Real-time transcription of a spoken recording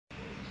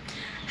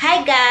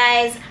Hi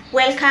guys,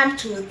 welcome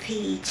to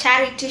the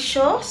charity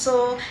show.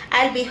 So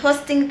I'll be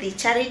hosting the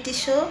charity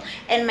show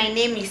and my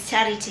name is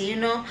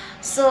Charity,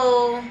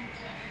 So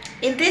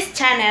in this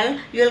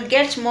channel you'll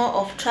get more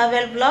of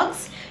travel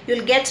vlogs,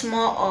 you'll get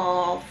more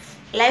of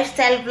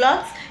lifestyle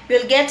vlogs,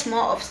 you'll get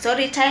more of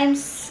story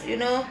times,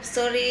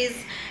 stories.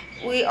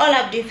 We all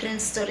have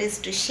different stories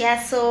to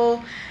share.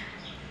 So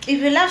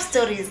if you love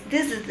stories,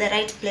 this is the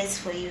right place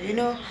for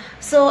you,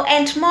 So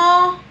and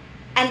more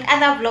and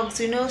other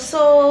vlogs,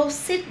 so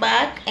sit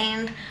back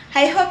and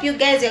I hope you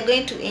guys are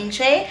going to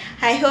enjoy.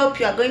 I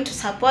hope you are going to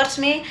support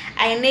me.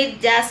 I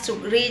need just to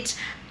reach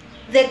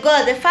the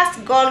goal. The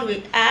first goal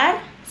we are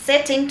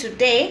setting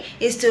today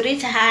is to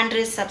reach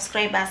 100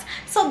 subscribers.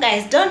 So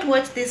guys, don't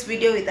watch this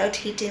video without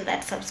hitting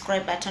that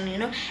subscribe button,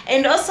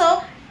 and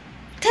also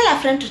tell a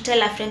friend to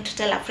tell a friend to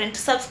tell a friend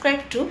to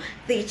subscribe to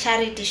the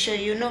charity show.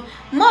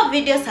 More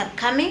videos are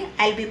coming.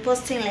 I'll be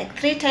posting like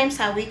 3 times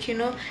a week.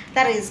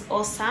 That is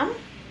awesome.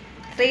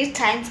 3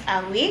 times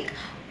a week.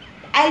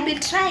 I'll be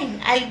trying.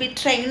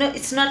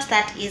 It's not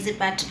that easy,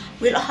 but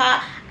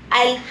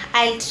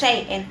I'll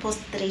try and post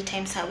 3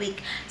 times a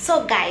week.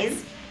 So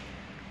guys,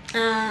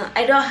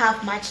 I don't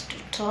have much to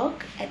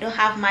talk. I don't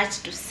have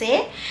much to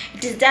say.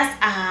 It is just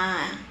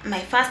my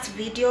first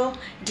video.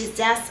 It is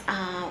just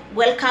a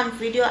welcome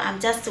video.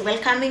 I'm just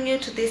welcoming you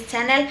to this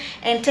channel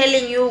and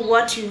telling you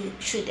what you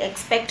should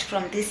expect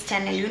from this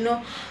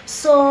channel,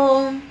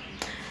 So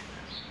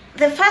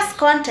the first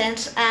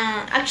content,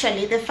 I'll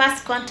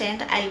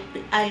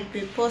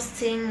be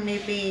posting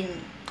maybe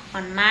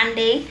on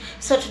Monday.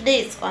 So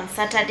today is on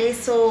Saturday.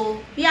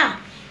 So yeah,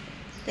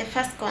 the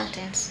first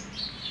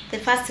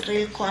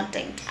real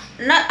content,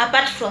 not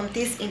apart from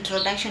this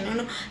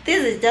introduction.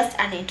 This is just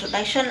an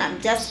introduction.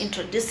 I'm just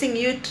introducing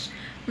you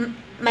to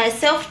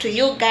myself to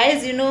you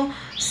guys.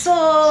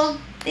 So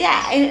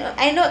yeah,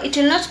 I know it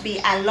will not be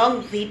a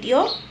long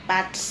video,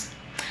 but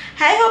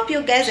I hope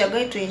you guys are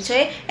going to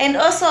enjoy. And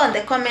also on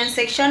the comment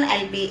section,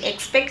 I'll be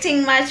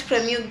expecting much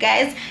from you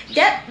guys.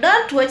 Just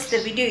don't watch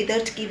the video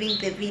without giving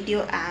the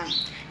video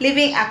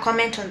leaving a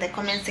comment on the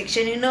comment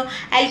section.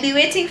 I'll be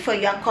waiting for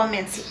your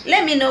comments.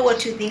 Let me know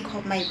what you think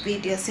of my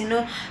videos.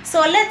 So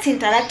let's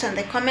interact on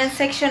the comment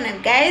section.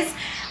 And guys,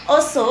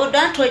 also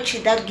don't watch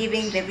without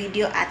giving the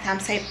video a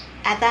thumbs up.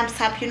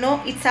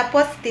 It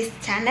supports this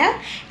channel.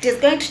 It is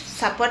going to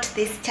support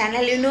this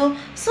channel,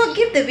 so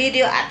give the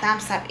video a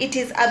thumbs up. It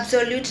is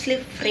absolutely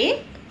free.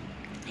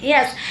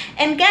 Yes.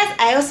 And guys,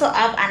 I also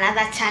have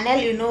another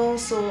channel,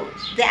 so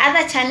the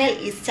other channel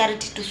is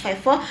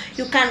Charity254.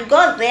 You can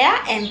go there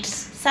and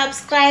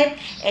subscribe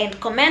and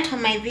comment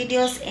on my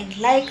videos and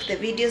like the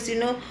videos,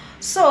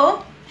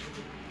 so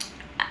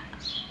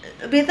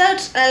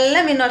without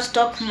let me not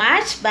talk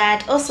much,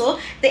 but also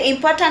the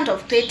importance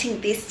of creating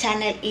this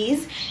channel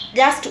is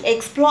just to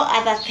explore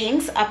other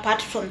things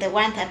apart from the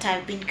one that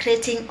I've been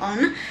creating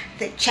on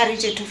the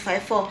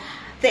Charity254.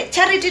 The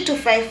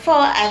Charity254,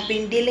 I've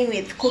been dealing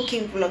with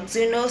cooking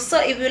vlogs, so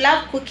if you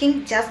love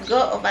cooking, just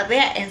go over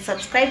there and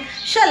subscribe.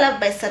 Show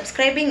love by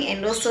subscribing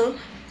and also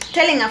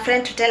telling a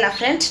friend to tell a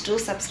friend to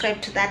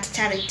subscribe to that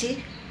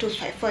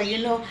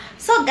Charity254,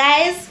 so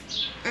guys,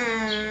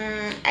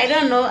 I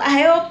don't know,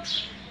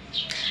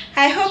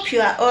 I hope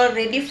you are all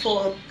ready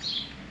for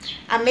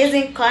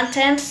amazing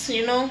content,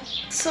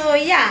 so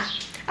yeah,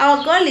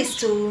 our goal is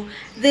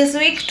this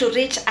week to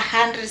reach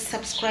 100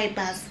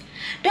 subscribers.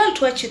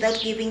 Don't watch without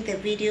giving the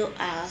video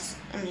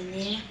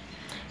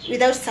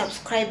without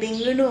subscribing,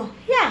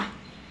 yeah,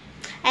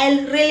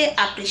 I'll really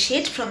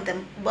appreciate from the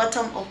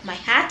bottom of my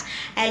heart.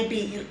 I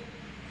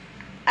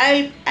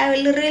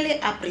will really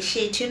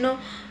appreciate,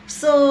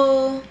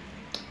 so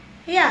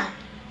yeah.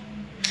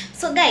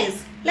 So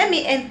guys, let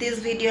me end this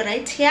video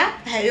right here.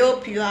 I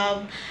hope you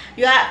have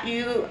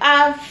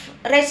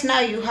right now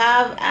you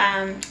have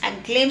a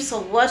glimpse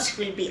of what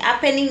will be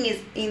happening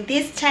in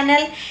this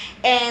channel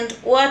and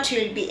what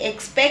you'll be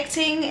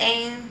expecting,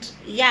 and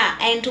yeah,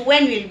 and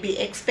when you'll be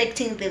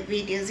expecting the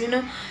videos.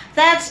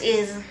 That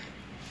is,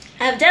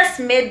 I've just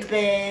made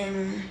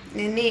the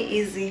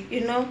easy,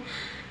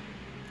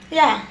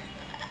 yeah.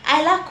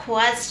 I lack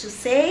words to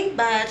say,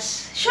 but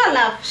show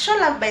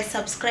love by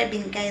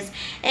subscribing, guys,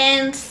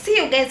 and see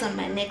you guys on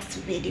my next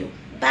video.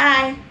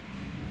 Bye.